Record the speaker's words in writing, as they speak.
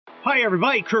Hi,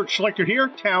 everybody. Kurt Schlichter here,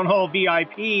 Town Hall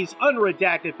VIP's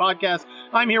Unredacted Podcast.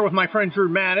 I'm here with my friend Drew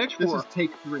Maddich. This is take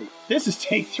 3. This is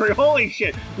take 3. Holy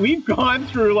shit. We've gone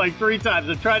through like 3 times.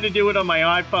 I tried to do it on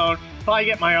my iPhone, probably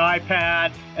get my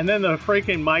iPad, and then the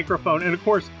freaking microphone. And, of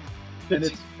course... And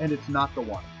it's not the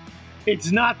wine.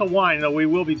 It's not the wine, though. We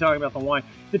will be talking about the wine.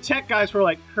 The tech guys were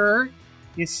like, Kurt,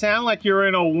 you sound like you're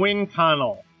in a wind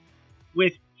tunnel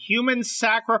with human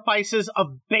sacrifices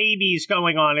of babies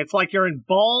going on. It's like you're in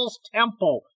Baal's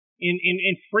temple in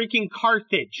freaking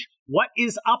Carthage. What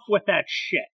is up with that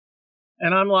shit?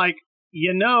 And I'm like,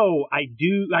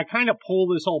 I kind of pull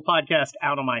this whole podcast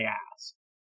out of my ass.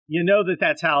 You know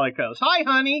that's how it goes. Hi,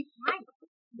 honey. Hi.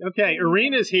 Okay,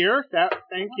 Irina's here.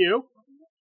 Thank you.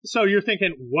 So you're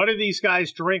thinking, what are these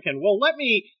guys drinking? Well, let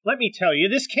me tell you,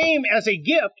 this came as a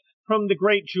gift from the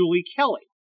great Julie Kelly.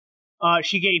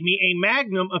 She gave me a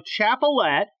magnum of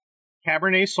Chapelette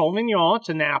Cabernet Sauvignon. It's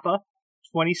a Napa,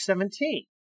 2017.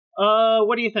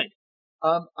 What do you think?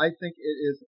 I think it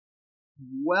is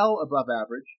well above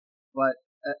average, but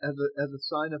as a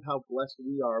sign of how blessed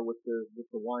we are with the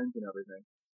wines and everything,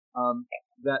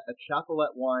 that a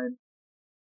Chapelette wine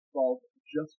falls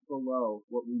just below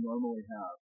what we normally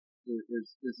have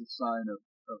is a sign of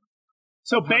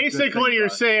So basically, you're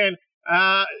saying.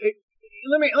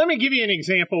 Let me give you an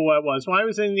example of what it was. When I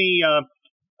was in the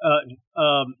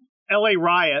L.A.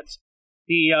 riots,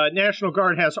 the National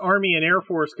Guard has Army and Air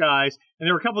Force guys, and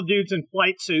there were a couple of dudes in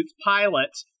flight suits,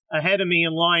 pilots, ahead of me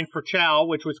in line for chow,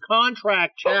 which was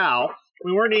contract chow.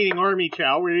 We weren't eating Army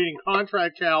chow. We were eating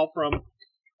contract chow from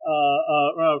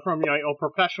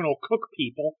professional cook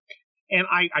people. And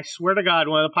I swear to God,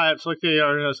 one of the pilots looked at the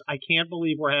other and goes, I can't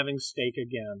believe we're having steak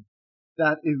again.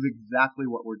 That is exactly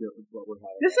what we're doing. What we're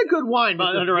having. This is a good wine,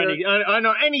 but under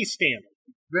any standard.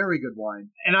 Very good wine.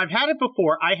 And I've had it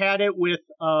before. I had it with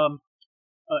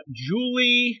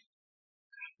Julie.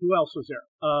 Who else was there?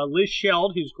 Liz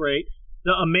Sheld, who's great.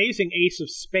 The amazing Ace of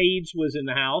Spades was in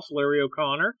the house. Larry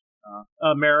O'Connor.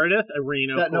 Meredith,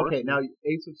 Irina. Okay, now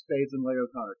Ace of Spades and Larry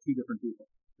O'Connor, 2 different people.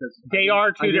 They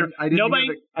are 2 different. I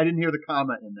didn't hear the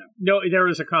comment in there. No, there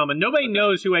is a comment. Nobody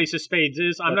knows who Ace of Spades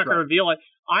is. I'm not going to reveal it.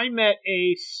 I met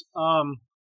Ace.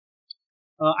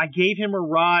 I gave him a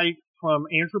ride from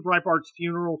Andrew Breitbart's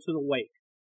funeral to the wake.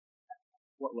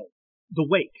 What wake? The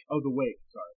wake. Oh, the wake.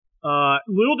 Sorry.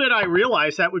 Little did I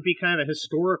realize that would be kind of a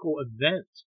historical event,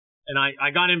 and I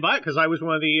got invited because I was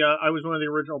one of the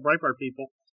original Breitbart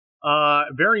people.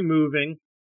 Very moving.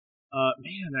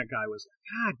 Man, that guy was.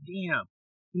 God damn.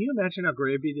 Can you imagine how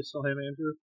great it'd be to still have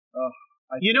Andrew?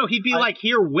 He'd be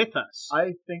here with us.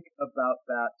 I think about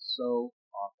that so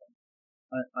often.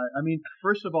 I mean,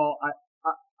 first of all,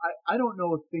 I don't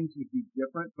know if things would be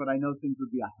different, but I know things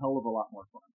would be a hell of a lot more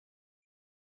fun.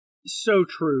 So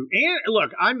true. And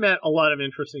look, I met a lot of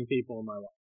interesting people in my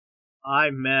life.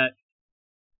 I've met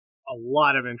a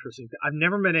lot of interesting people. I've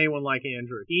never met anyone like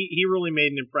Andrew. He really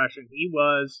made an impression. He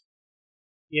was...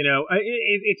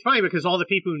 it's funny because all the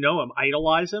people who know him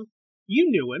idolize him. You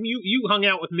knew him. You hung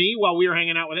out with me while we were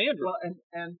hanging out with Andrew. Well,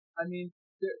 and I mean,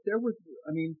 there was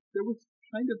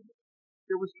kind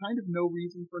of no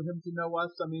reason for him to know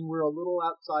us. I mean, we're a little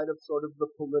outside of sort of the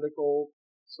political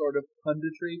sort of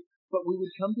punditry, but we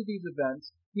would come to these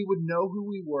events. He would know who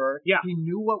we were. Yeah. He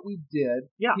knew what we did.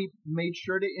 Yeah. He made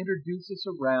sure to introduce us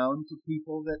around to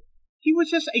people that. He was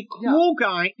just a cool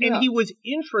guy, and he was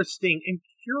interesting and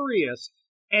curious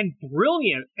and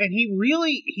brilliant, and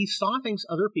he saw things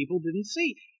other people didn't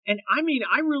see. And I mean,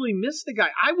 I really miss the guy.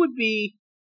 I would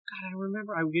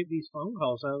get these phone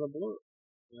calls out of the blue.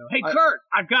 Hey, Kurt,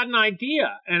 I've got an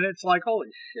idea, and it's like,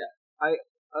 holy shit.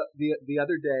 The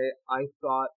other day I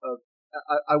thought of.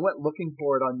 I went looking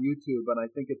for it on YouTube, and I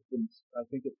think it's been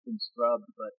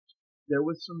scrubbed, but there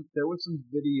was some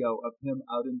video of him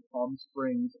out in Palm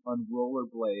Springs on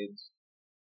rollerblades,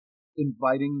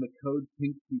 inviting the Code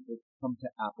Pink people to come to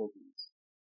Applebee's.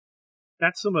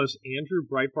 That's the most Andrew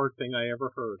Breitbart thing I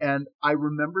ever heard. And I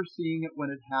remember seeing it when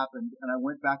it happened, and I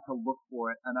went back to look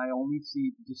for it, and I only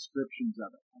see descriptions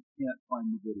of it. I can't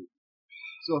find the video.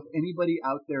 So if anybody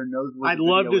out there knows what the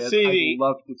video is, I'd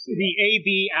love to see the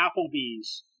AB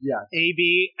Applebee's. Yes.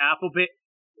 AB Applebee.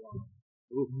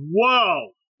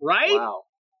 Whoa! Right? Wow.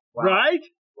 Right?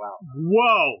 Wow.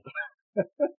 Whoa!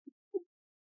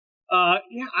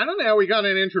 I don't know how we got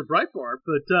an Andrew Breitbart,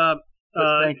 but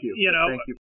thank you. Thank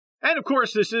you. And of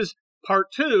course, this is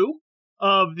part 2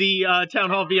 of the Town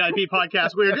Hall VIP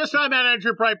podcast. We were just talking about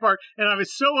Andrew Breitbart, and I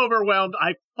was so overwhelmed,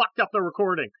 I fucked up the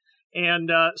recording.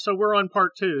 And so we're on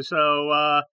part 2.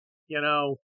 So,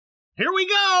 here we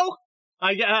go.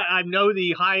 I know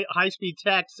the high speed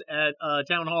text at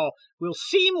Town Hall will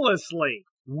seamlessly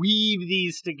weave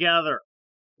these together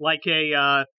like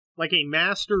a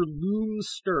master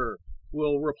loomster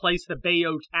will replace the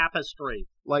Bayeux tapestry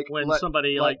when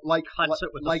somebody cuts it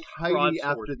with like a Heidi broadsword.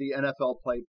 after the NFL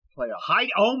playoff.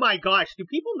 Heidi, oh my gosh, do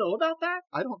people know about that?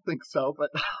 I don't think so, but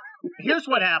here's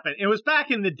what happened. It was back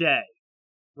in the day,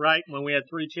 right, when we had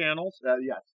 3 channels.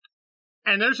 Yes.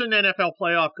 And there's an NFL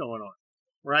playoff going on,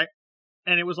 right?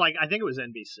 And it was like, I think it was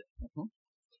NBC. Mm-hmm.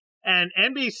 And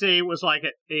NBC was like,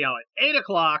 at 8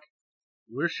 o'clock,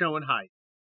 we're showing Heidi.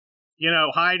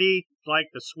 Heidi, like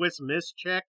the Swiss Miss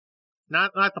chick.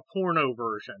 Not the porno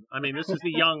version. I mean, this is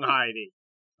the young Heidi.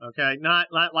 Okay? Not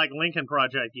like Lincoln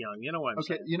Project Young. You know what I'm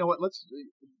saying? Okay, you know what? Let's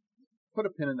put a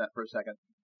pin in that for a second.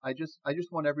 I just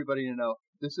want everybody to know,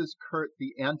 this is Kurt,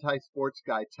 the anti-sports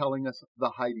guy, telling us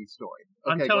the Heidi story.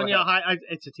 Okay, I'm telling you,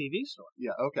 it's a TV story.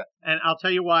 Yeah, okay. And I'll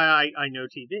tell you why I know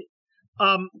TV.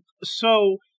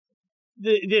 So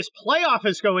this playoff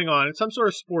is going on. It's some sort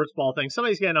of sports ball thing.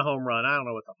 Somebody's getting a home run. I don't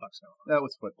know what the fuck's going on. That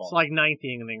was football. It's like 9th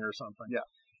inning or something. Yeah.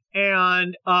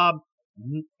 And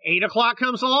 8 o'clock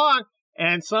comes along,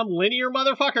 and some linear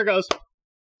motherfucker goes,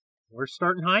 we're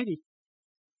starting Heidi.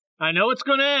 I know it's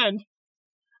going to end.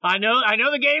 I know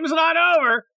the game's not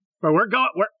over, but we're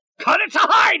cut it to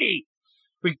Heidi.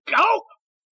 We go.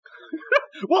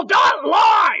 We'll do it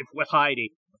live with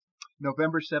Heidi.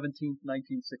 November 17th,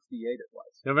 1968 it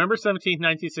was. November 17th,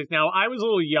 1960. Now, I was a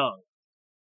little young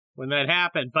when that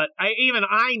happened, but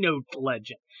I know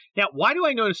legend. Now, why do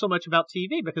I know so much about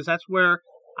TV? Because that's where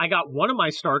I got one of my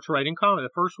starts writing comedy.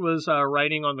 The first was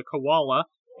writing on the Koala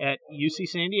at UC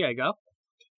San Diego.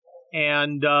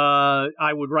 And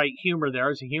I would write humor there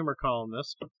as a humor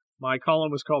columnist. My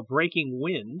column was called Breaking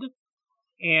Wind.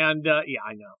 And, yeah,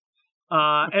 I know.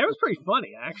 And it was pretty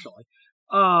funny, actually,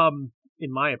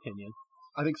 in my opinion.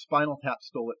 I think Spinal Tap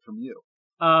stole it from you.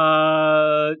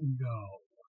 No.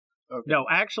 Okay. No,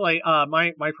 actually,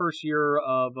 my first year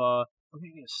of, or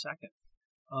maybe a second,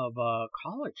 of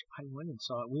college, I went and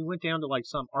saw it. We went down to like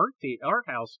some art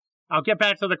house. I'll get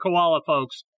back to the Koala,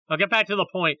 folks. I'll get back to the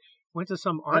point. Went to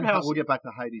some art house. We'll get back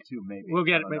to Heidi too, maybe. We'll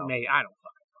get it, maybe. I don't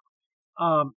fucking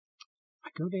know. I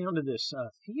go down to this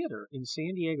theater in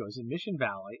San Diego. It's in Mission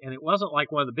Valley, and it wasn't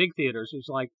like one of the big theaters. It was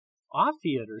like off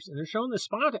theaters, and they're showing this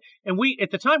spot. And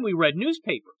at the time, we read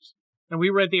newspapers, and we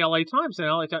read the LA Times, and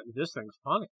LA Times, this thing's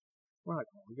funny. We're like,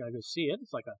 we gotta go see it.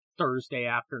 It's like a Thursday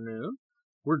afternoon.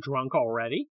 We're drunk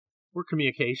already. We're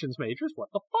communications majors. What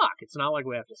the fuck? It's not like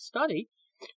we have to study.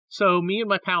 So me and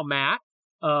my pal Matt,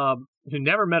 who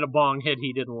never met a bong head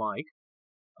he didn't like,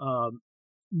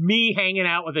 me hanging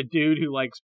out with a dude who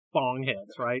likes bong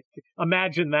heads, right?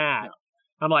 Imagine that. Yeah.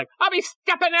 I'm like, I'll be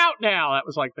stepping out now. That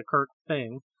was like the Kurt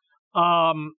thing.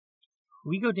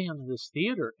 We go down to this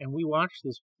theater and we watch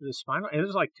this Spinal, and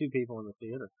there's like 2 people in the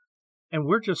theater. And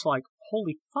we're just like,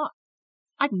 holy fuck.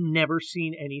 I've never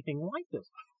seen anything like this.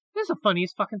 This is the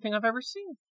funniest fucking thing I've ever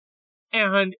seen.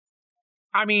 And,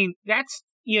 I mean, that's,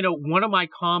 one of my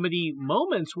comedy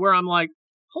moments where I'm like,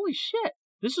 holy shit,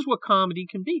 this is what comedy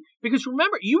can be. Because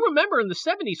you remember in the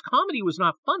 70s, comedy was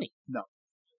not funny. No.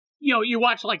 You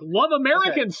watch like Love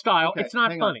American style, okay, it's not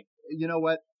funny. On. You know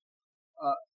what?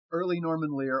 Early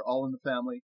Norman Lear, All in the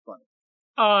Family, funny.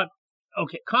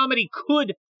 Okay, comedy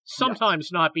could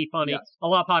sometimes not be funny. Yes. A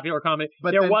lot of popular comedy.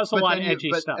 But there was a lot of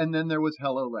edgy stuff. And then there was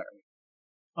Hello,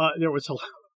 Larry. There was a lot.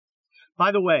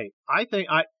 By the way, I think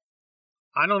I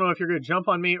don't know if you're going to jump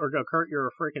on me or go, Kurt, you're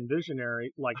a freaking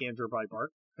visionary like Andrew Breitbart.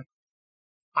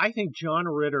 I think John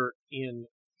Ritter in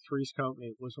Three's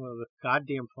Company was one of the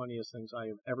goddamn funniest things I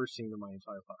have ever seen in my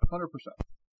entire life. 100%.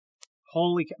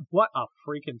 Holy cow, what a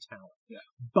freaking talent. Yeah.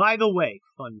 By the way,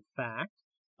 fun fact,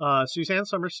 Suzanne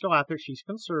Summers still out there. She's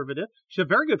conservative. She's a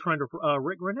very good friend of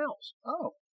Rick Grinnell's.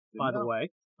 Oh. By the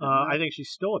way. I think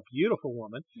she's still a beautiful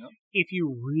woman. Yep. If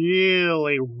you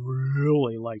really,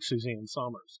 really like Suzanne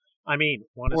Summers, I mean,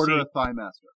 want to see... Order a Thigh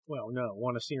Master. Well, no.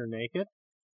 Want to see her naked?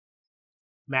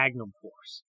 Magnum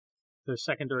Force. The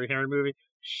secondary Harry movie.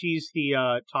 She's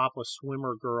the topless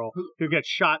swimmer girl who gets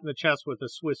shot in the chest with a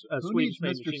Swedish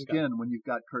made machine Mr. Skin gun. When you've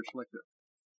got Kurt Schlichter?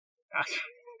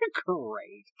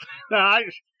 Great.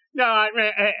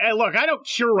 Look, I don't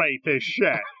curate this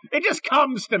shit. It just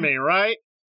comes to me, right?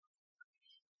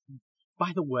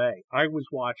 By the way, I was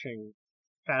watching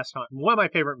Fast Times, one of my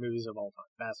favorite movies of all time,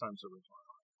 Fast Times at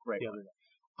Ridgemont. Great. The other day.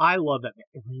 I love that man.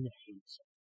 Irina hates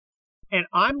it. And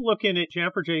I'm looking at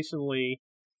Jennifer Jason Leigh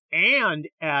and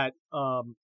at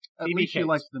least she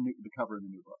likes the cover of the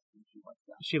new book. She likes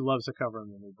that. She loves the cover of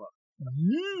the new book.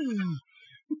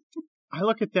 I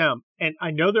look at them, and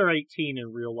I know they're 18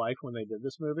 in real life when they did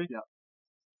this movie. Yeah.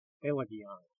 They look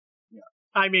young. Yeah.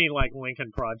 I mean, like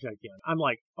Lincoln Project young. I'm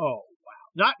like, oh, wow.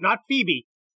 not Phoebe.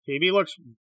 Phoebe looks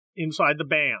inside the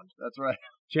band. That's right.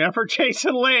 Jennifer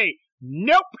Jason Leigh.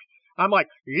 Nope. I'm like,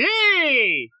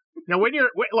 yay! Now, when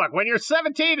you're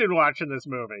 17 and watching this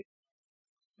movie,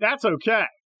 that's okay.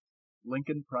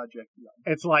 Lincoln Project Young.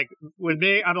 It's like, with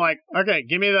me, I'm like, okay,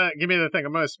 give me the thing.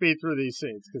 I'm going to speed through these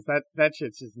scenes because that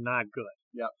shit's just not good.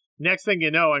 Yep. Next thing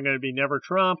you know, I'm going to be never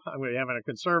Trump. I'm going to be having a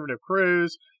conservative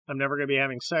cruise. I'm never going to be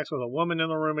having sex with a woman in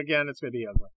the room again. It's going to be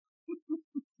ugly.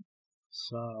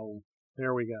 So,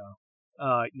 there we go.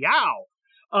 Yow!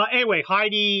 Anyway,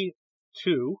 Heidi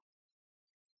 2.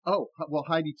 Oh, well,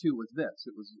 Heidi 2 was this.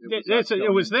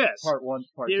 It was this. Part 1,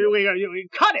 part 2. We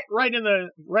cut it right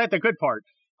at the good part.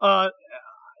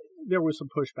 There was some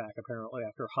pushback apparently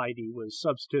after Heidi was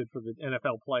substituted for the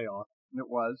NFL playoff. It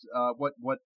was.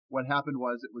 What happened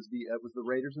was it was the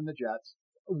Raiders and the Jets.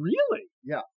 Really?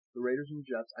 Yeah, the Raiders and the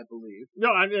Jets, I believe. No,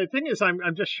 the thing is,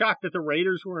 I'm just shocked that the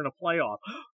Raiders were in a playoff.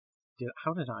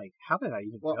 How did I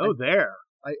even go there?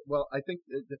 I think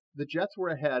the Jets were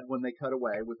ahead when they cut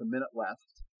away with a minute left.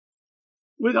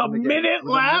 With a minute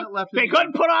left? They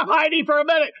couldn't put off Heidi for a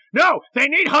minute. No, they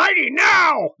need Heidi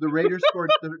now. The Raiders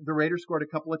scored. The Raiders scored a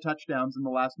couple of touchdowns in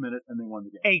the last minute, and they won the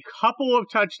game. A couple of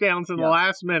touchdowns in the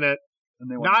last minute,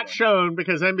 and they won not shown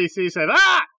because NBC said,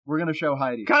 we're going to show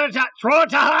Heidi. Throw it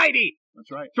to Heidi.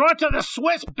 That's right. Throw it to the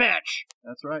Swiss bitch.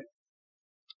 That's right.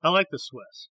 I like the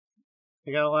Swiss.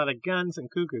 They got a lot of guns and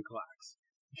cuckoo clocks.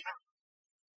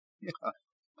 Yeah.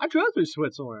 I drove through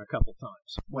Switzerland a couple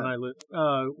times when I lived.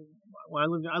 I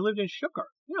lived in Stuttgart.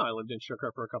 I lived in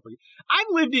Stuttgart for a couple of years.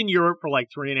 I've lived in Europe for like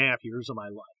 3.5 years of my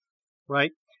life,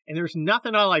 right? And there's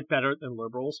nothing I like better than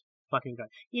liberals fucking going,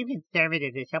 you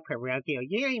conservative is up around you.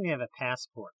 You don't even have a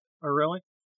passport. Oh, really?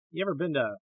 You ever been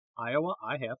to Iowa?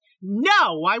 I have.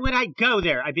 No, why would I go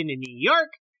there? I've been to New York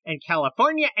and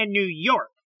California and New York.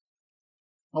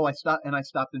 Oh, I stopped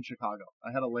in Chicago.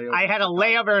 I had a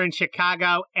layover in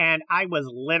Chicago, and I was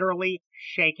literally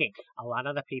shaking. A lot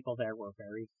of the people there were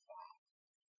very fat.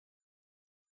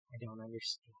 I don't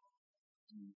understand.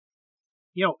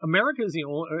 America is the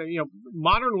only,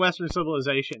 modern Western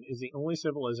civilization is the only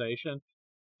civilization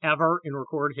ever in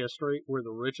recorded history where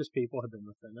the richest people have been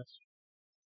the thinnest.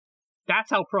 That's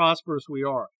how prosperous we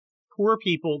are. Poor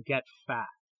people get fat.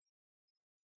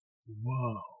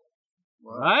 Whoa.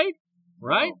 Right?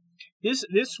 Right? Wow. This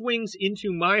swings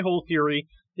into my whole theory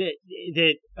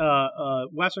that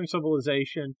Western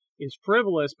civilization is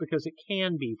frivolous because it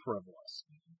can be frivolous.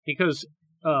 Because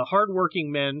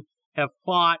hardworking men have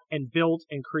fought and built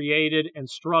and created and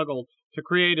struggled to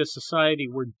create a society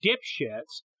where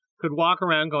dipshits could walk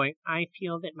around going, I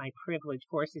feel that my privilege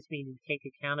forces me to take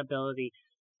accountability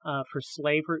for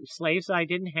slaves I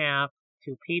didn't have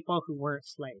to people who weren't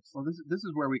slaves. Well, this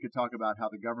is where we could talk about how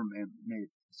the government made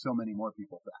so many more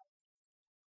people fat.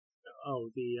 Oh,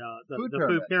 the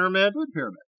food pyramid? Food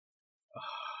pyramid.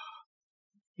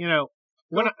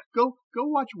 Go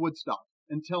watch Woodstock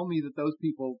and tell me that those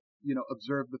people,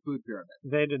 observed the food pyramid.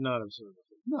 They did not observe it.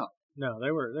 No,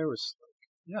 they were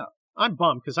Yeah. I'm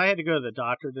bummed because I had to go to the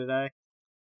doctor today,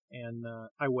 and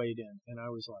I weighed in, and I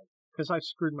was like, because I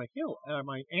screwed my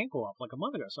ankle off like a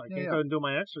month ago, so I can't go and do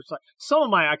my exercise. Some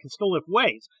of I can still lift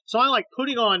weights, so I like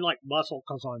putting on like muscle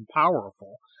because I'm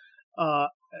powerful,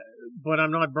 but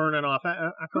I'm not burning off.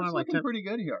 I put on like 10. Pretty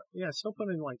good here. Yeah, still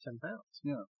putting in like 10 pounds.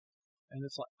 Yeah, and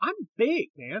it's like I'm big,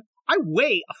 man. I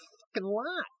weigh a fucking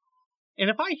lot, and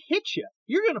if I hit you,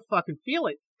 you're gonna fucking feel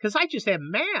it because I just have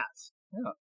mass.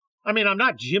 Yeah, I mean, I'm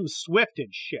not Jim Swift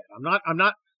and shit. I'm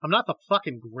not the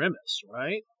fucking Grimace,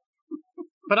 right?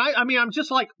 But I'm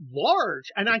just like large,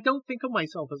 and I don't think of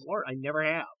myself as large. I never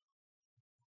have.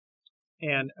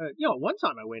 And, one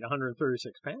time I weighed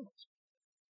 136 pounds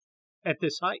at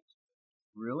this height.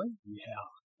 Really? Yeah.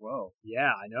 Whoa.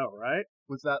 Yeah, I know, right?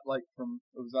 That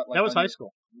was high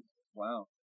school. Wow.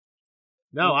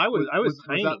 No, I was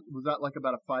tiny. Was that like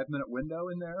about a 5-minute window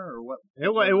in there, or what?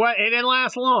 It didn't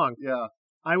last long. Yeah.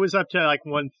 I was up to like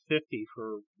 150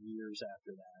 for years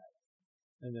after that.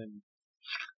 And then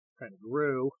kind of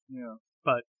grew. Yeah.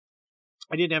 But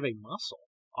I didn't have a muscle,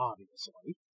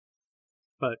 obviously.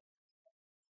 But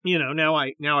now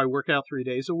I work out 3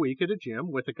 days a week at a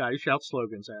gym with a guy who shouts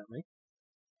slogans at me.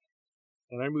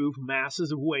 And I move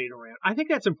masses of weight around. I think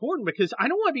that's important because I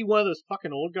don't want to be one of those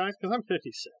fucking old guys, because I'm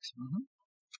 56. Mm-hmm.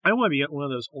 I don't want to be one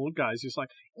of those old guys who's like,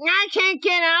 I can't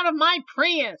get out of my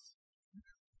Prius.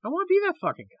 I want to be that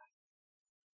fucking guy.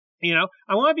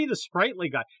 I want to be the sprightly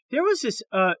guy. There was this,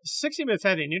 60 Minutes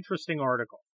had an interesting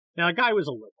article. Now, the guy was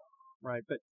a liberal, right?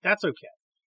 But that's okay.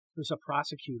 There's a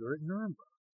prosecutor at Nuremberg.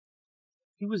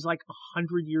 He was like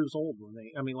 100 years old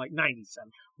like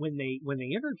 97, when they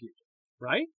interviewed him,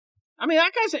 right? I mean,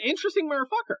 that guy's an interesting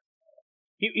motherfucker.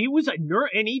 He was a nerd,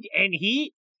 and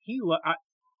he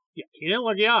didn't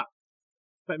look young.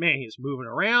 But man, he's moving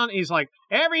around. He's like,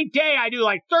 every day I do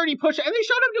like 30 push-ups, and they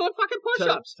showed him doing fucking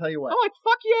push-ups. Tell you what. I'm like,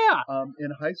 fuck yeah.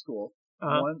 In high school,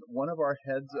 one of our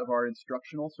heads of our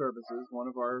instructional services, one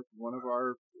of our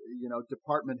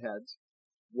department heads,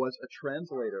 was a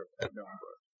translator at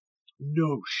Nuremberg.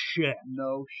 No shit.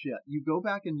 No shit. You go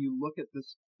back and you look at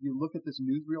this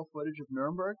newsreel footage of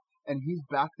Nuremberg, and he's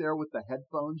back there with the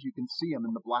headphones. You can see him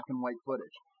in the black and white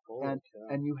footage.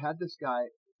 And you had this guy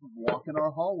walk in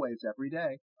our hallways every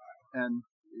day, and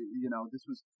this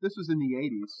was in the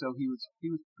 80s, so he was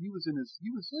in his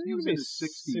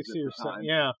 60s at the time.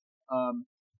 Yeah.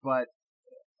 But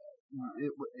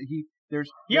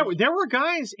there were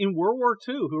guys in World War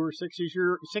II who were 60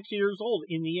 years old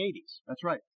in the 80s. That's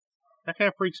right. That kind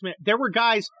of freaks me out. There were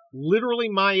guys literally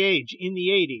my age in the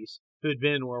 80s who had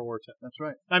been in World War II. That's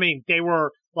right. I mean, they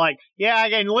were like, yeah, I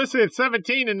enlisted at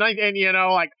 17 and 19, and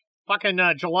like fucking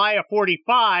July of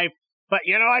 45, but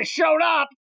I showed up.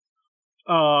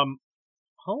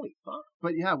 Holy fuck.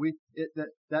 But yeah,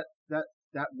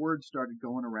 that word started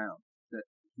going around that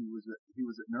he was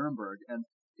at Nuremberg, and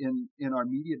in our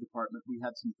media department we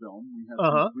had some film.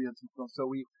 We had some film, so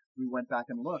we went back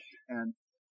and looked, and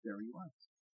there he was.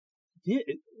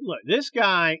 Look, this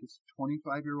guy, this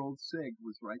 25-year-old Sig,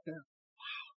 was right there.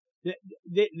 Wow.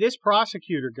 This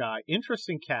prosecutor guy,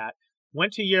 interesting cat,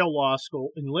 went to Yale Law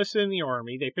School, enlisted in the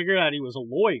Army. They figured out he was a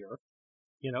lawyer.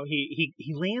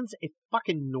 He lands at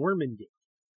fucking Normandy,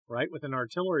 right, with an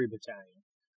artillery battalion.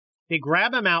 They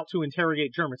grab him out to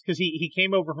interrogate Germans because he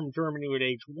came over from Germany at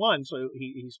age 1, so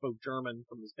he spoke German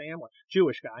from his family,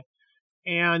 Jewish guy,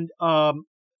 and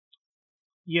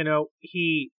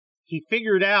he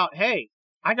figured out, hey,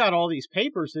 I got all these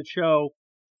papers that show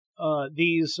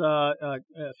these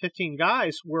 15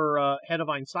 guys were head of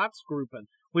Einsatzgruppen,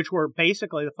 which were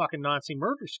basically the fucking Nazi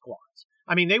murder squads.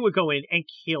 I mean, they would go in and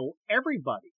kill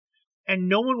everybody, and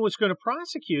no one was going to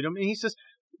prosecute him. And he says,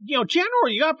 General,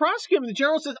 you got to prosecute him. And the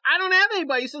general says, I don't have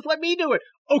anybody. He says, let me do it.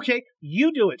 Okay,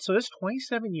 you do it. So this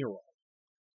 27-year-old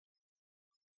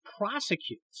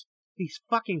prosecutes these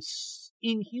fucking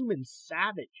inhuman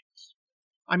savages.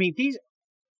 I mean,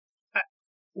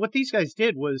 what these guys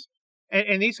did was,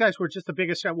 and these guys were just the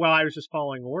biggest, well, I was just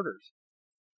following orders.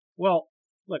 Well,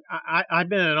 look, I've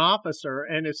been an officer,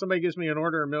 and if somebody gives me an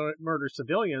order to murder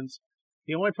civilians,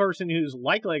 the only person who's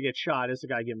likely to get shot is the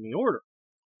guy giving the order.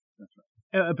 That's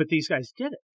right. But these guys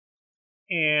did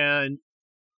it. And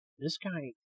this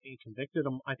guy, he convicted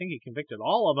them. I think he convicted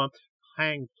all of them,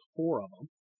 hanged 4 of them.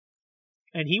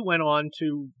 And he went on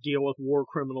to deal with war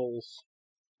criminals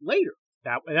later.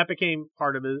 That became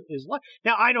part of his life.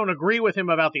 Now, I don't agree with him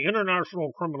about the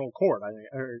International Criminal Court. I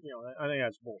think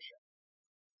that's bullshit.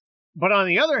 But on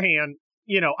the other hand,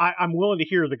 I'm willing to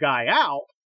hear the guy out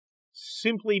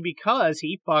simply because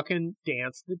he fucking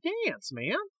danced the dance,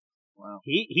 man. Wow.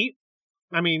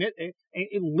 I mean,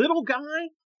 a little guy,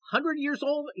 100 years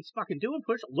old, he's fucking doing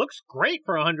push. Looks great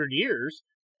for 100 years.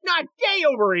 Not a day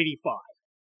over 85.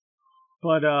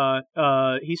 But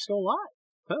he's still alive.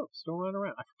 Oh, still running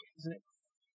around. I forget, isn't it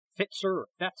Fitzer or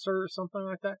Fetzer or something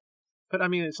like that? But I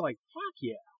mean, it's like, fuck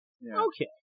yeah. Okay.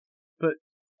 But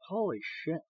holy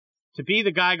shit. To be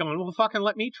the guy going, well, fucking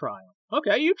let me try him.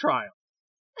 Okay, you try him.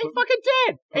 He fucking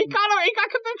did. He got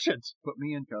convictions. Put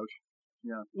me in, coach.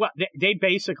 Yeah. Well, they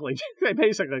basically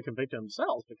convicted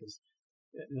themselves because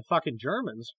the fucking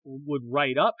Germans would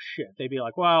write up shit. They'd be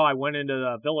like, well, I went into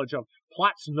the village of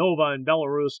Platznova in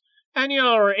Belarus, and there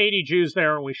were 80 Jews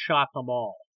there, and we shot them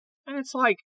all. And it's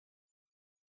like,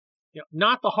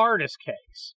 not the hardest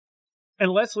case.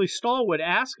 And Leslie Stahl would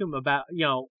ask him about,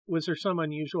 was there some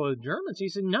unusual with Germans? He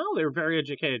said, no, they were very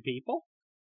educated people.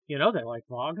 They like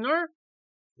Wagner.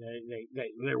 They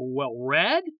were well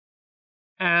read.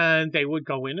 And they would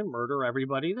go in and murder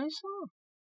everybody they saw.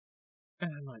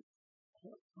 And I'm like,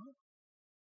 holy fuck.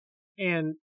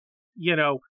 And,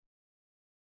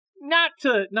 not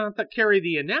to carry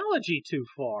the analogy too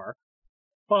far,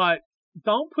 but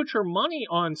don't put your money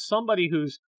on somebody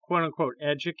who's quote unquote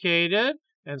educated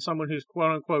and someone who's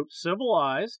quote unquote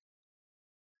civilized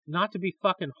not to be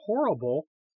fucking horrible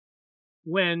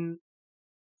when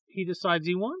he decides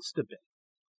he wants to be.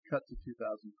 Cut to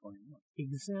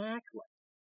 2021.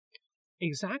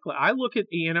 Exactly. I look at,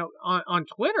 on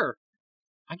Twitter,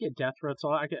 I get death threats.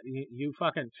 I get, you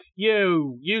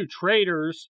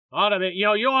traitors ought to be, you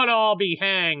ought to all be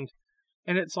hanged.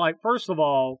 And it's like, first of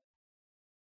all,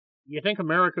 you think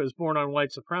America is born on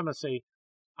white supremacy.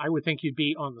 I would think you'd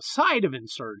be on the side of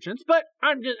insurgents, but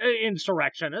I'm just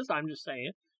insurrectionists. I'm just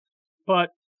saying.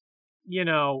 But,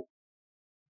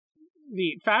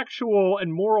 the factual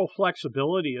and moral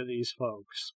flexibility of these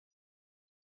folks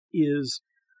is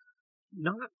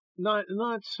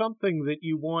not something that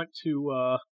you want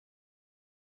to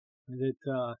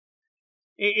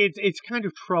it's kind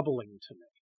of troubling to me.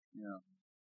 Yeah.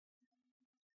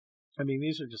 I mean,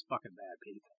 these are just fucking bad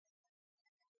people.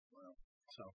 Well,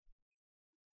 so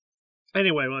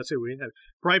anyway, let's see. We have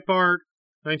Breitbart,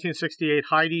 1968,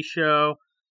 Heidi Show,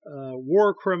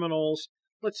 War Criminals.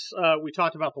 We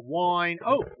talked about the wine.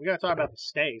 Oh, we got to talk about the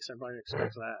steaks. Everybody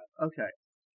expects that. Okay.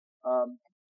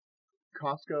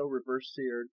 Costco reverse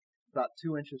seared, about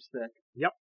 2 inches thick.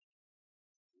 Yep.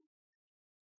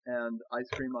 And ice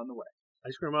cream on the way.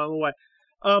 Ice cream on the way.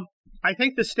 I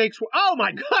think the steaks were... Oh,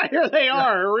 my God, here they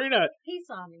are, Irina. He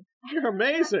saw me. You're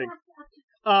amazing.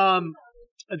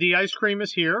 The ice cream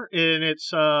is here, and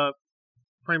it's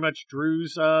pretty much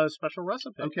Drew's special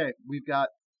recipe. Okay, we've got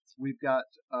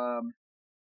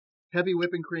heavy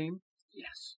whipping cream.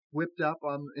 Yes. Whipped up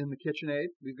in the KitchenAid.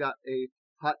 We've got a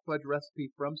hot fudge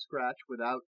recipe from scratch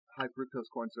without high fructose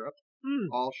corn syrup.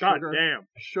 All sugar,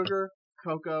 sugar,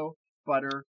 cocoa,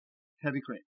 butter, heavy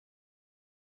cream.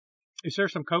 Is there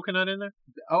some coconut in there?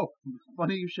 Oh,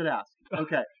 funny you should ask.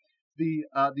 Okay, the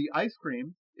ice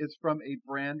cream is from a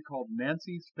brand called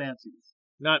Nancy's Fancies.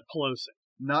 Not Pelosi.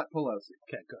 Not Pelosi.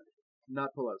 Okay, good.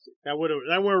 Not Pelosi. That would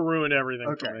have ruined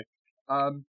everything for me.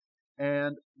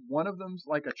 And one of them's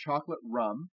like a chocolate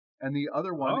rum, and the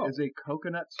other one is a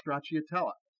coconut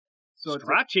stracciatella. So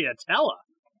stracciatella?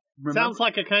 Sounds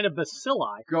like a kind of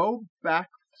bacilli. Go back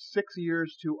 6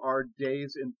 years to our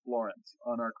days in Florence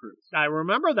on our cruise. I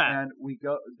remember that. And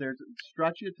there's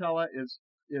stracciatella is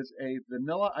a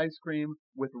vanilla ice cream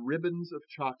with ribbons of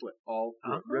chocolate all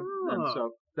through it. And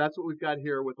so that's what we've got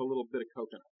here with a little bit of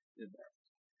coconut in there.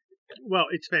 Well,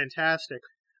 it's fantastic.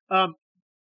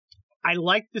 I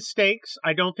like the steaks.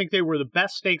 I don't think they were the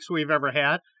best steaks we've ever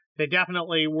had. They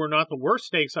definitely were not the worst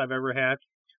steaks I've ever had.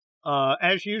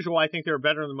 As usual, I think they're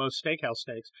better than most steakhouse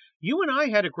steaks. You and I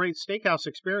had a great steakhouse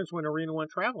experience when Irina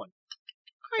went traveling.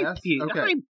 Hi, Bitey.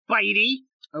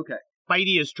 Okay.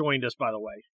 Bitey has joined us, by the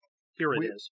way. Here it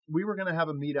is. We were going to have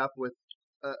a meet up with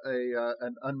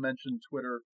an unmentioned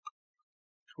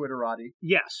Twitterati.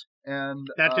 Yes. And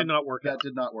that did not work out. That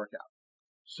did not work out.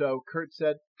 So Kurt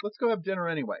said, let's go have dinner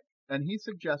anyway. And he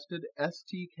suggested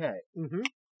STK,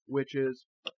 which is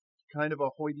kind of a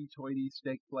hoity-toity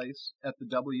steak place at the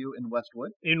W in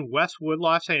Westwood. In Westwood,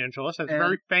 Los Angeles. That's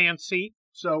very fancy.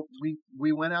 So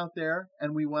we went out there,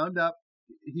 and we wound up,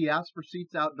 he asked for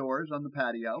seats outdoors on the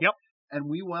patio. Yep. And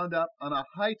we wound up on a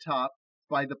high top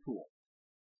by the pool.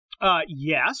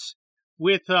 Yes.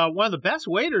 With one of the best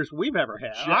waiters we've ever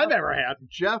had. I've ever had.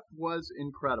 Jeff was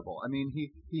incredible. I mean,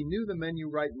 he knew the menu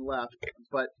right and left,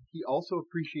 but he also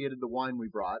appreciated the wine we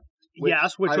brought. Which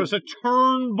was a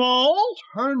Turnbull.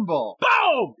 Turnbull.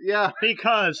 Boom! Yeah.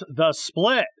 Because The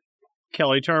Split,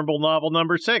 Kelly Turnbull novel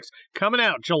number 6, coming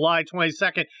out July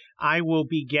 22nd. I will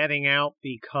be getting out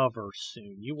the cover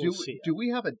soon. You will see it. Do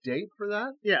we have a date for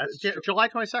that? Yeah, it's July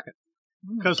 22nd.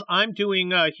 Because I'm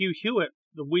doing Hugh Hewitt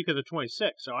the week of the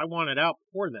 26th, so I want it out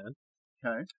before then.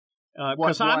 Okay.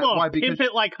 Because I'm going to pimp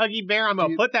it like Huggy Bear. I'm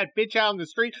going to put that bitch out in the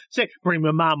street, say, bring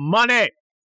me my money.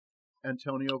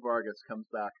 Antonio Vargas comes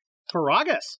back.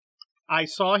 Farragus. I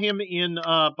saw him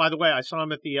by the way, I saw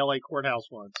him at the LA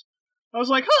courthouse once. I was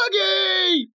like,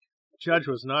 Huggy! Judge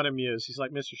was not amused. He's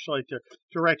like, Mr. Schlechter,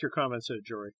 direct your comments to the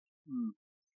jury.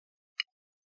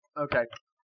 Okay.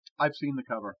 I've seen the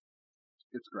cover.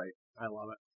 It's great. I love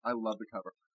it. I love the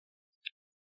cover.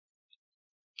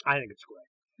 I think it's great.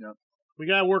 Yeah. We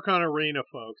got to work on Irina,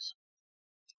 folks.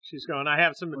 She's going, I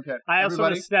have some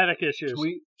some aesthetic issues.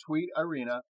 Tweet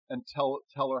Irina and tell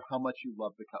her how much you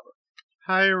love the cover.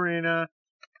 Hi, Irina.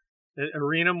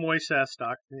 Irina Moises,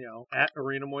 at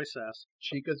Irina Moises.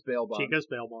 Chica's bail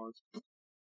bonds.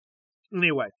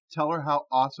 Anyway. Tell her how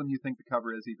awesome you think the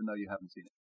cover is, even though you haven't seen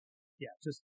it. Yeah,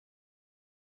 just...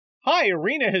 Hi,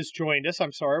 Irina has joined us.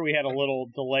 I'm sorry, we had a little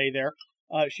delay there.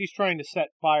 She's trying to set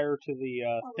fire to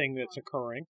the thing that's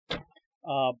occurring.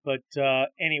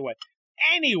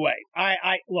 Anyway,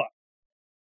 I look.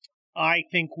 I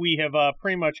think we have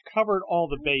pretty much covered all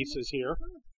the bases here.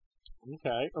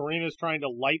 Okay, Irina's trying to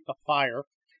light the fire.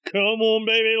 Come on,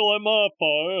 baby, light my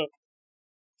fire.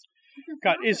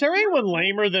 God, is there anyone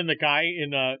lamer than the guy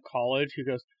in college who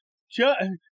goes,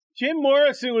 Jim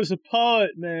Morrison was a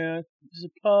poet, man. He was a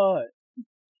poet.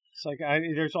 It's like,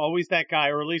 there's always that guy,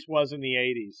 or at least was in the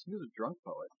 80s. He was a drunk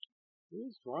poet. He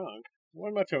was drunk.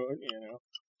 What much of,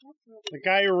 The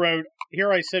guy who wrote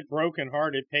 "Here I Sit Broken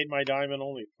Hearted, Paid My Dime and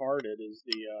Only Farted" is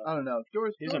the. I don't know.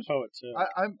 He's a poet too.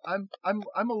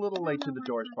 I'm a little late to the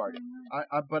Doors party.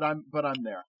 But I'm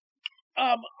there.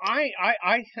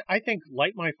 I think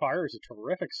 "Light My Fire" is a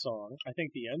terrific song. I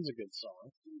think "The End's" a good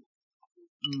song.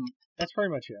 That's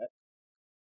pretty much it.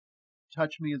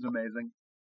 "Touch Me" is amazing.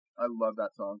 I love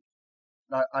that song.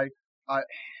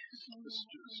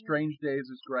 "Strange Days"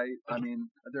 is great. I mean,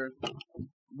 there's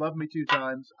 "Love Me Two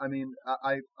Times." I mean,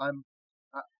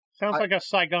 Sounds like a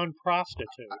Saigon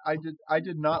prostitute. I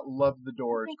did not love the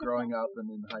Doors growing up and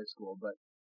in high school, but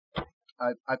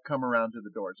I've come around to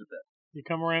the Doors a bit. You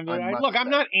come around to it. Look, I'm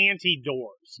not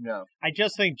anti-Doors. No. I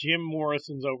just think Jim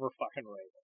Morrison's over fucking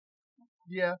rated.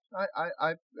 Yeah,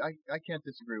 I can't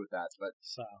disagree with that, but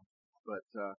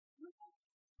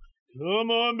come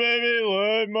on, baby,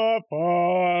 light my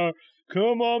fire.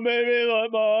 Come on, baby,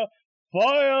 light my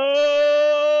fire.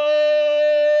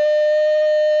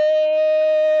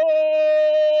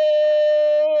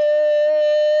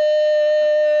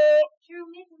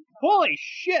 Holy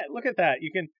shit! Look at that.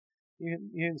 You can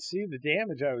see the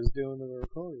damage I was doing to the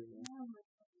recording.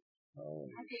 Holy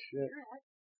shit!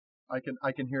 I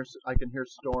can hear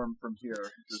Storm from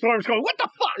here. Storm's going, what the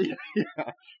fuck? Yeah.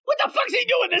 What the fuck's he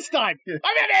doing this time? I've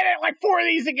been edit like 4 of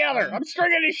these together. I'm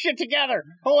stringing this shit together.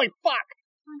 Holy fuck!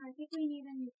 I think we need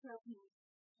a new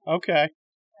propane. Okay.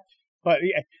 But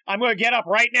I'm going to get up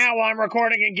right now while I'm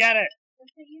recording and get it.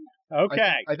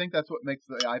 Okay. I think that's what makes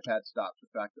the iPad stop, the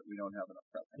fact that we don't have enough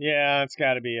propane. Yeah, it's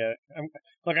got to be it.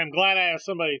 I'm glad I have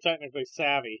somebody technically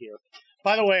savvy here.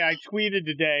 By the way, I tweeted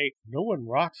today, "No one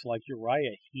rocks like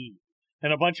Uriah Heep."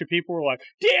 And a bunch of people were like,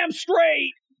 "Damn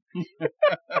straight!"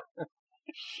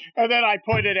 And then I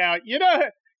pointed out, you know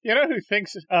who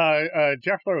thinks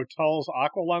Jethro Tull's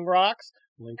Aqualung rocks?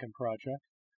 Lincoln Project.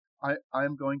 I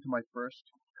am going to my first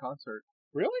concert.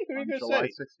 Really? Who are you going to July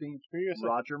say? 16th.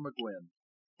 Roger McGuinn.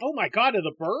 Oh my God, of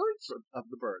the Birds? Of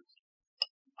the Birds.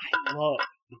 I love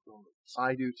the Birds.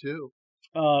 I do too.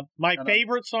 My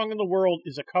favorite song in the world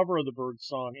is a cover of the Birds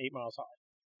song, 8 Miles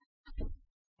High,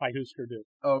 by Husker Du.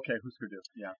 Oh, okay, Husker Du.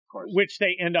 Yeah, of course. Which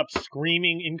they end up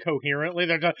screaming incoherently.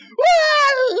 They're just,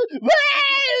 woo!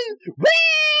 Woo! Woo!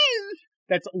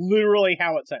 That's literally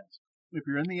how it sounds. If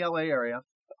you're in the LA area,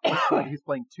 he's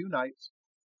playing 2 nights,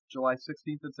 July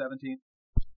 16th and 17th,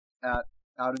 out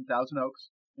in Thousand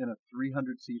Oaks in a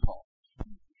 300-seat hall.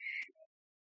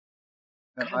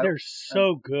 And God, they're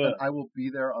so good. And I will be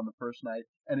there on the first night,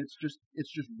 and it's just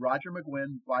Roger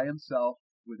McGuinn by himself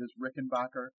with his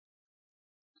Rickenbacker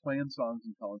playing songs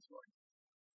and telling stories.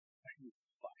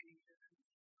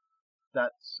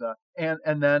 That's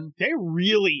and then they're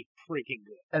really freaking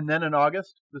good. And then in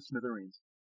August, the Smithereens.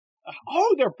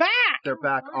 Oh, they're back! They're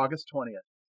back August 20th.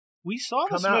 We saw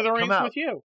the Smithereens with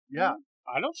you. Yeah.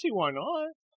 I don't see why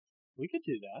not. We could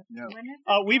do that. Yeah.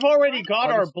 We've already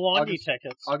got our Blondie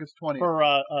tickets. August 20th.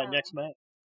 For next May.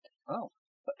 Oh.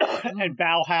 And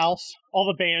Bauhaus. All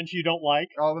the bands you don't like.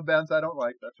 All the bands I don't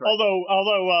like, that's right.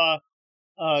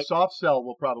 Although Soft Cell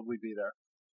will probably be there.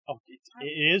 Oh, it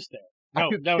is there.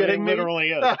 No, it literally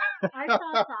is. I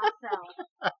saw Soft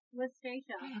Cell with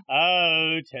Stacia.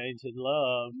 Oh, Tainted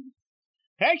Love.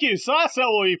 Thank you. Soft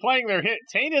Cell will be playing their hit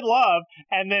Tainted Love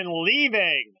and then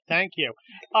leaving. Thank you.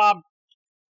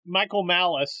 Michael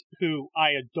Malice, who I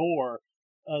adore,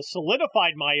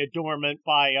 solidified my adornment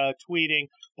by tweeting,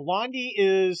 "Blondie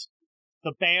is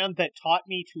the band that taught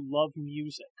me to love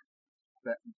music."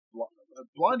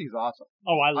 Blondie's awesome.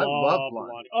 Oh, I love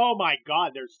Blondie. Oh my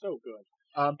God, they're so good.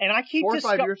 And I keep 4 or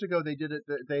 5 years ago, they did it.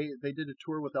 They did a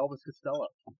tour with Elvis Costello.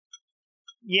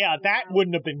 Yeah, that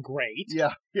wouldn't have been great.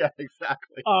 Yeah,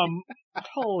 exactly.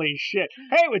 Holy shit!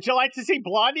 Hey, would you like to see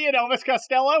Blondie and Elvis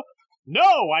Costello?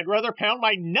 No, I'd rather pound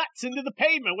my nuts into the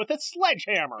pavement with a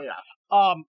sledgehammer. Yeah.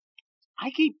 I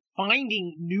keep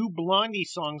finding new Blondie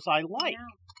songs I like.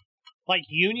 Like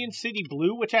Union City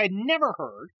Blue, which I had never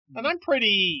heard. And I'm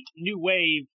pretty new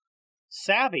wave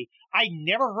savvy. I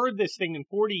never heard this thing in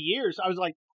 40 years. I was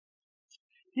like,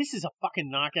 this is a fucking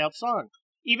knockout song.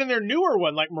 Even their newer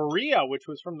one, like Maria, which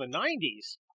was from the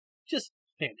 90s. Just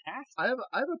fantastic. I have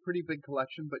a pretty big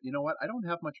collection, but you know what? I don't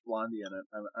have much Blondie in it,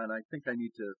 and I think I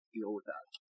need to deal with that.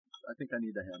 I think I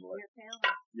need to handle it.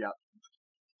 Yeah.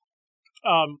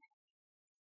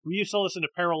 We used to listen to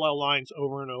Parallel Lines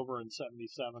over and over in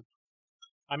 77.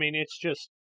 I mean, it's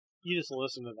just, you just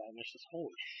listen to that, and it's just,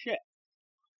 holy shit.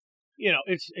 You know,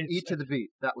 it's E to the Beat.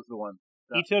 That was the one.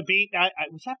 E to the Beat.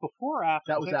 Was that before or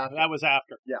after? That was after. That was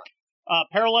after. Yeah.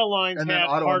 Parallel Lines and then had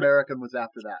Auto American was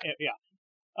after that. Yeah.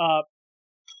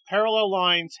 Parallel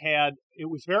Lines had, it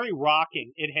was very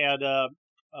rocking. It had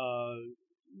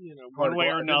one way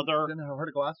or another. Didn't Heart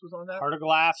of Glass was on that? Heart of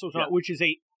Glass was on, which is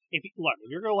if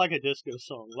you're going to like a disco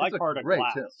song, like Heart of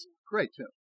Glass. Great tune.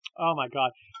 Oh my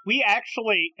God. We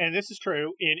actually, and this is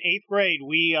true, in 8th grade,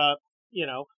 we,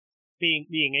 being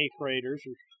 8th graders,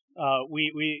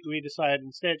 we decided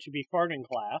instead it should be farting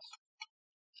class.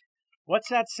 What's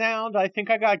that sound? I think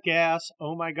I got gas.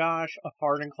 Oh my gosh, a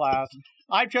fart in class.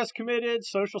 I've just committed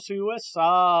social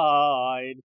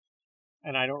suicide.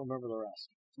 And I don't remember the rest.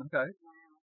 Okay.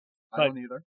 I don't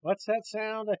either. What's that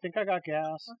sound? I think I got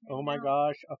gas. Okay, oh my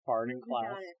gosh, a fart in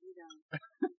class.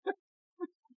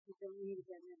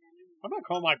 I'm going to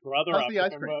call my brother up to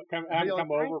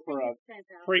come over for a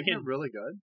freaking... Isn't it really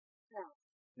good?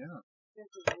 Yeah.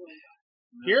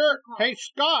 Here, hey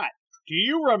Scott, do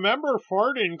you remember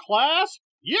fart in class?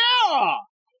 Yeah!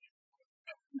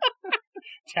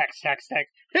 Text.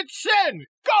 Hit send!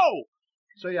 Go!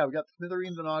 So yeah, we got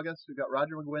Smithereens in August. We've got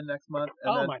Roger McGuinn next month.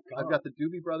 And then my God. I've got the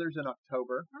Doobie Brothers in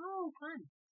October. Oh, fun.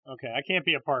 Okay, I can't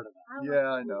be a part of that.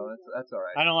 Yeah, I know. That's all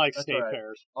right. I don't like state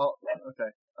fairs.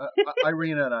 Okay.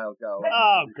 Irina and I'll go.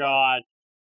 Oh, God.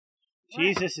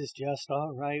 Jesus is just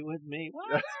all right with me.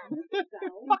 What?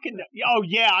 Fucking. Oh,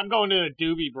 yeah, I'm going to the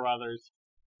Doobie Brothers.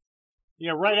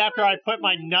 Yeah, right after I put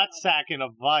my nutsack in a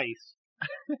vice.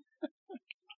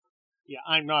 Yeah,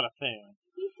 I'm not a fan.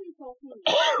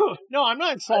 No, I'm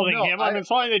not insulting him. I'm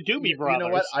insulting the Doobie Brothers. You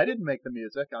know what? I didn't make the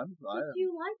music. You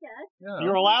like it. Yeah.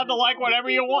 You're allowed to like whatever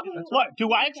you want. Look,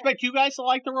 do I expect you guys to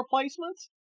like the Replacements?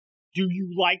 Do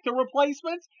you like the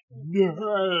Replacements? No.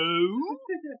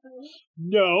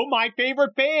 No, my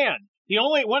favorite band.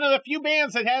 One of the few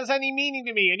bands that has any meaning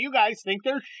to me, and you guys think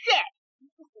they're shit.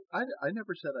 I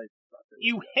never said I thought they were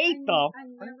You hate them.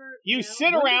 You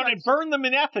sit around and burn them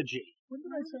in effigy. When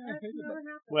did I say I hated them?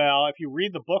 Well, if you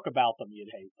read the book about them,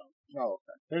 you'd hate them. Oh,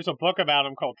 okay. There's a book about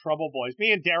them called Trouble Boys.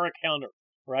 Me and Derek Hunter,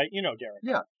 right? You know Derek.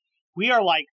 Yeah. We are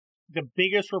like the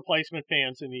biggest Replacement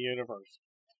fans in the universe.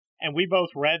 And we both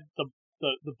read the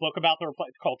book about the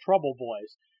Replacement called Trouble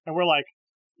Boys. And we're like,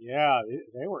 yeah,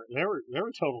 they were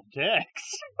total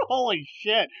dicks. Holy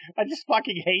shit. I just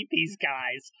fucking hate these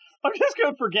guys. I'm just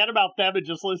going to forget about them and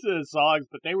just listen to the songs,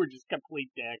 but they were just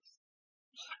complete dicks.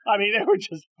 I mean, they were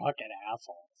just fucking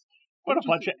assholes. What a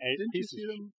bunch of Didn't you pieces. see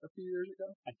them a few years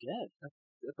ago? I did.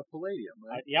 At the Palladium,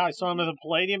 right? I saw them at the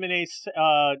Palladium in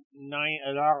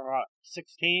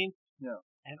 16. Yeah.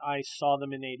 And I saw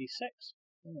them in 86.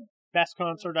 Hmm. Best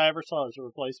concert I ever saw was the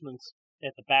Replacements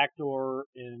at the Back Door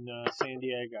in San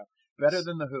Diego. Better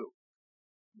than the Who.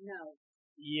 No.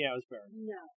 Yeah, it was better.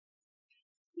 No.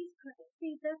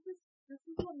 See, this is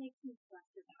what makes me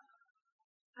frustrated.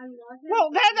 I love it. Well,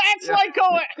 that's like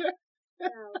going...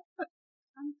 No.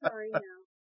 I'm sorry, no.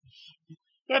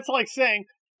 That's like saying,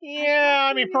 yeah,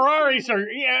 I mean, Ferraris are...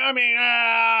 Yeah, I mean,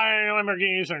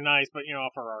 Lamborghinis are nice, but, a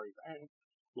Ferrari...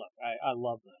 Look, I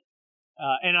love them.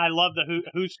 And I love the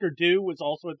Husker Du was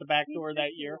also at the Back Door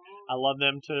that year. I love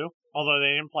them, too. Although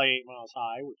they didn't play 8 Miles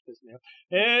High, which pissed me off.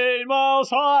 8 Miles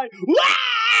High!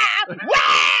 Wah!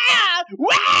 Wah!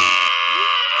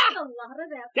 Wah! A lot of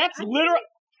that. That's literally...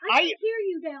 I can hear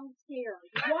you downstairs.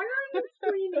 Why are you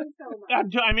screaming so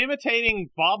much? I'm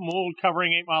imitating Bob Mould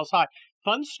covering 8 Miles High.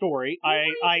 Fun story. What were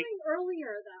you doing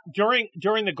earlier, though?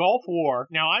 During the Gulf War.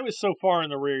 Now I was so far in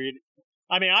the rear.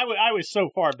 I mean, I was so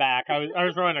far back. I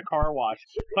was running a car wash,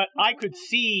 but I could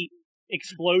see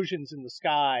explosions in the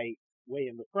sky way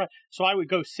in the front. So I would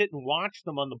go sit and watch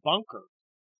them on the bunker.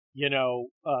 The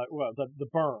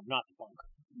berm, not the bunker.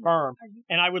 Berm.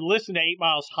 And I would listen to 8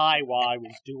 Miles High while I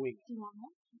was doing it. Do you want more?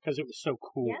 Because it was so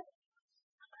cool. Yes.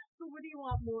 So what do you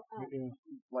want more of?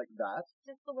 Like that?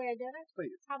 Just the way I did it?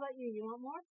 Please. How about you? You want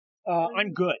more?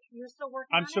 I'm good. You're still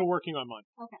working I'm still working on mine.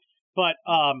 Okay. But,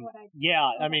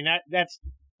 I mean,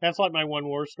 that's like my one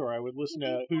war story. I would listen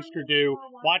to Husker Du,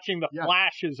 watching the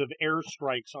flashes of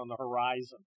airstrikes on the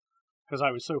horizon. Because I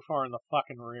was so far in the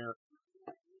fucking rear.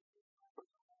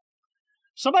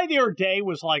 Somebody the other day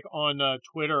was like on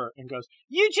Twitter and goes,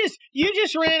 "You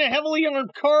just ran a heavily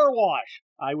armed car wash."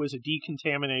 I was a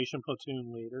decontamination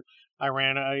platoon leader. I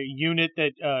ran a unit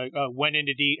that went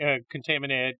into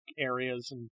contaminated areas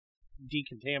and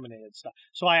decontaminated stuff.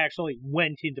 So I actually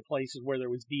went into places where there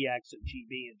was DX and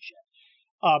GB and shit.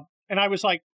 And I was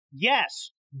like,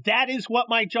 yes, that is what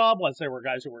my job was. There were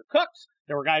guys who were cooks.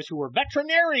 There were guys who were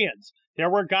veterinarians. There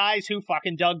were guys who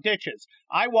fucking dug ditches.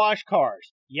 I washed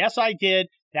cars. Yes, I did.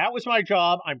 That was my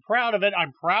job. I'm proud of it.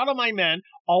 I'm proud of my men,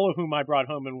 all of whom I brought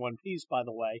home in one piece, by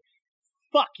the way.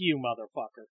 Fuck you,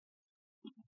 motherfucker.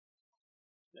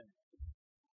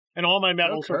 And all my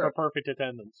medals are for perfect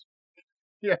attendance.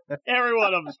 Yeah. Every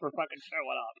one of them's for fucking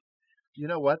showing up. You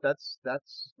know what? That's 90%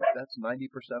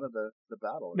 of the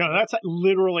battle. No, that's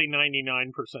literally 99%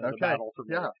 of the battle for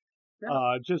me.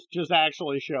 Yeah. Just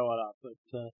actually showing up. But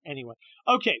anyway,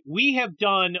 okay, we have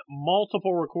done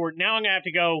multiple record. Now I'm gonna have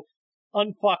to go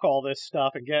unfuck all this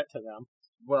stuff and get to them.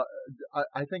 Well,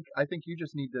 I think you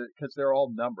just need to, because they're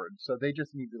all numbered, so they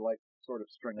just need to like sort of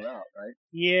string it out, right?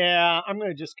 Yeah, I'm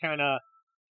gonna just kind of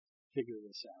figure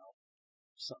this out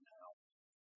somehow.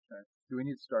 Okay. Do we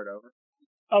need to start over?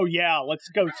 Oh yeah, let's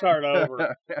go start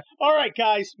over. All right,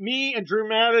 guys, me and Drew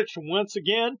Maddich once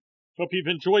again. Hope you've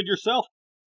enjoyed yourself.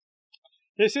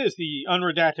 This is the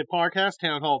Unredacted Podcast,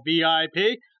 Town Hall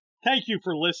VIP. Thank you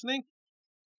for listening.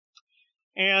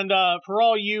 And for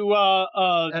all you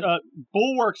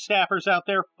Bulwark staffers out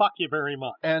there, fuck you very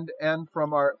much. And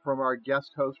from our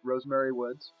guest host, Rosemary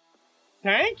Woods.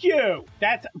 Thank you.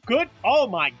 That's good. Oh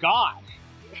my gosh.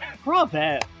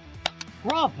 Bravo.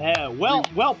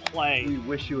 Well played. We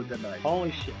wish you a good night.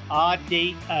 Holy shit.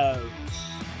 Adios.